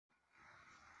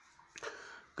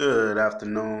Good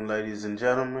afternoon, ladies and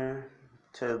gentlemen.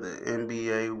 To the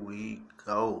NBA we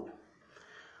go.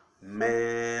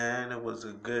 Man, it was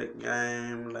a good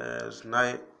game last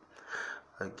night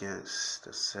against the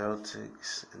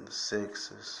Celtics and the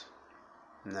Sixers.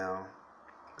 Now,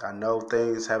 I know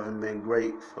things haven't been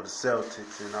great for the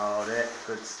Celtics and all that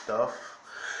good stuff.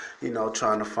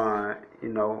 Trying to find,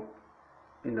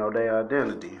 their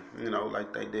identity,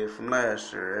 like they did from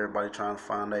last year. Everybody trying to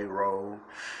find their role.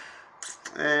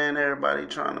 And everybody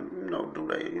trying to, do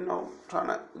they, trying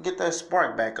to get that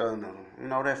spark back under them.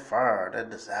 That fire, that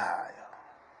desire.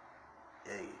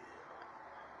 Yeah.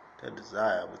 That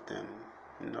desire within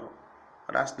them,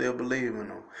 But I still believe in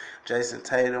them. Jason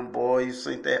Tatum, boy, you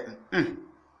seen that?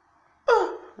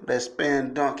 That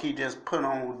spin dunk he just put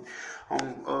on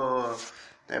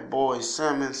that boy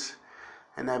Simmons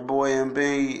and that boy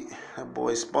Embiid. That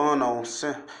boy spun on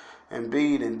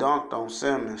Embiid and dunked on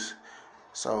Simmons.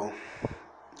 So,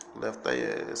 left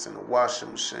their ass in the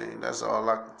washing machine. That's all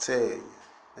I can tell you.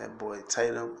 That boy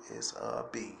Tatum is a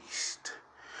beast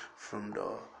from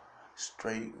the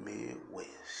straight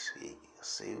Midwest. Yeah,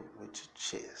 say it with your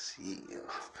chest. Yeah.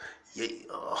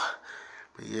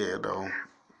 But yeah, though,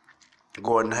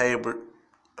 Gordon Hayward,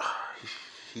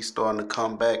 he's starting to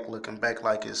come back, looking back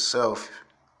like himself.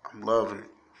 I'm loving it.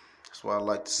 That's why I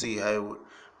like to see Hayward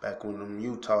back when them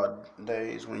Utah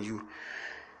days when you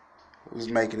was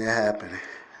making it happen.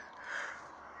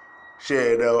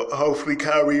 Shit, though. Hopefully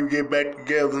Kyrie get back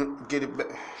together, get it back,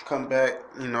 come back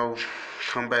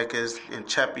as in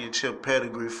championship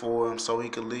pedigree for him, so he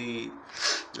could lead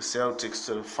the Celtics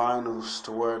to the finals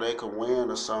to where they could win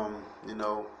or something.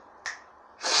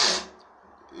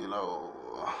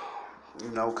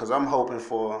 Because I'm hoping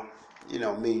for,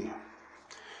 me.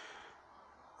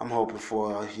 I'm hoping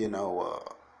for,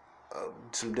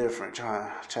 some different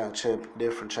championship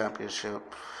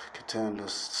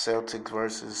contenders, Celtics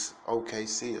versus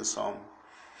OKC or something.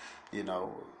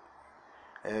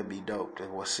 That'd be dope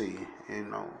to see.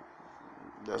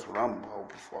 That's what I'm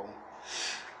hoping for.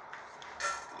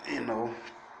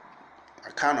 I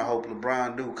kind of hope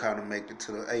LeBron do kind of make it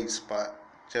to the 8th spot,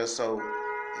 just so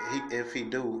if he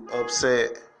do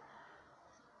upset.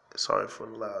 Sorry for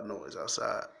the loud noise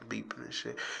outside, beeping and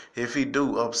shit. If he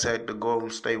do upset the Golden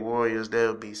State Warriors,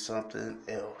 there'll be something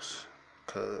else.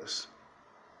 Because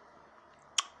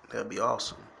that'll be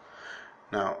awesome.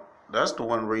 Now, that's the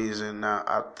one reason now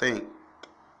I think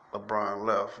LeBron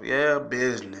left. Yeah,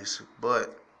 business.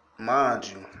 But, mind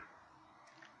you,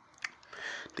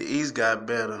 the East got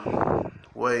better.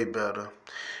 Way better.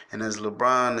 And as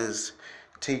LeBron is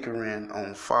tinkering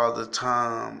on Father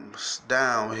Time's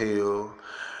downhill,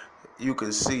 you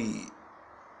can see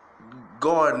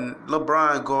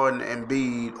LeBron, Gordon,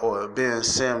 Embiid, or Ben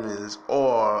Simmons,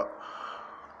 or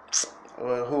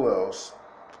who else,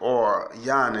 or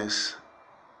Giannis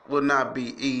would not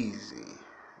be easy.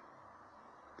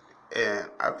 And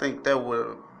I think that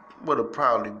would have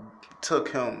probably took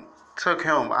him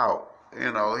out.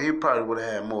 He probably would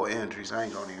have had more injuries. I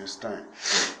ain't gonna even stunt.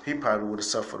 He probably would have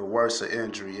suffered a worse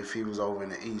injury if he was over in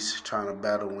the East trying to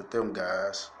battle with them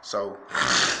guys. So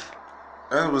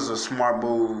that was a smart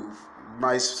move,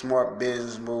 nice, smart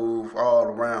business move, all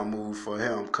around move for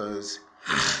him. Cause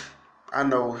I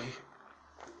know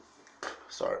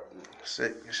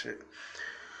sick and shit.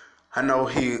 I know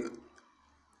he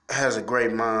has a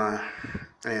great mind,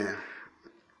 and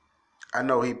I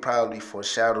know he probably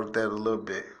foreshadowed that a little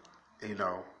bit.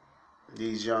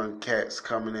 These young cats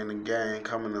coming in the game,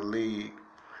 coming in the league,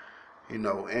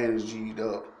 energied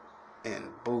up and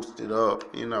boosted up,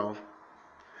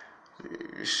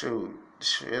 Shoot,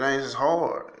 it ain't as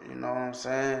hard, you know what I'm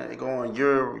saying? They going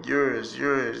years,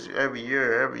 every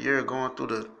year going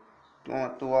through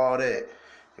all that.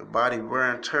 Your body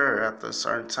wear and tear after a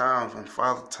certain time, and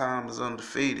Father Time is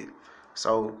undefeated.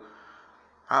 So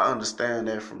I understand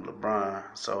that from LeBron.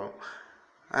 So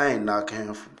I ain't knocking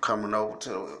him from coming over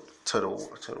to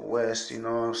the West, you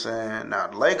know what I'm saying? Now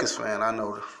the Lakers fan, I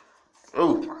know.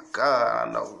 Oh my God,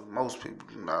 I know most people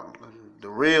not. The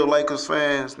real Lakers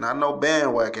fans, not no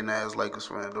bandwagon ass Lakers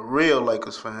fans, the real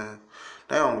Lakers fans,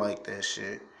 they don't like that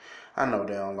shit. I know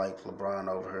they don't like LeBron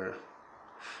over here.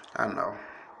 I know.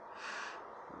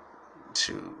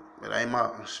 Shoot, it ain't my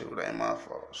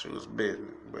fault. Shoot, it's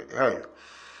business. But hey,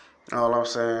 all I'm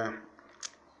saying,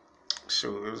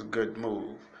 shoot, it was a good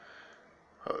move.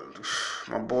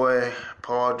 My boy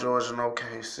Paul George and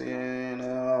OKC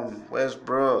and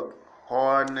Westbrook,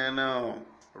 Harden and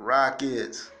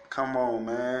Rockets. Come on,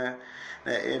 man.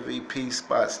 That MVP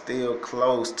spot still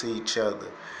close to each other.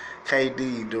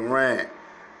 KD, Durant,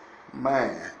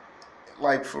 man,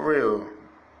 like for real.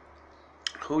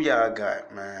 Who y'all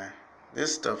got, man?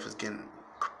 This stuff is getting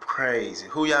crazy.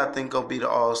 Who y'all think gonna be the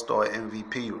All-Star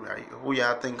MVP, right? Who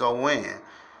y'all think gonna win?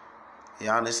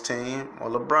 Giannis' team or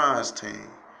LeBron's team?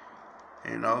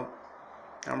 You know?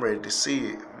 I'm ready to see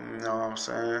it. You know what I'm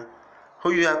saying?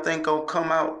 Who y'all think gonna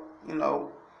come out,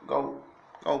 go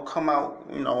come out,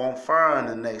 on fire in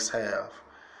the next half?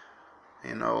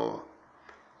 You know,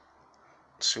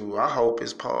 shoot, I hope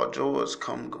it's Paul George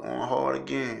come on hard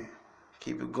again.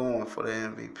 Keep it going for the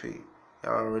MVP.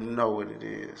 Y'all already know what it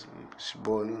is. It's your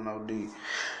boy, D.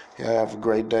 Y'all have a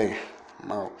great day.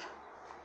 I'm out.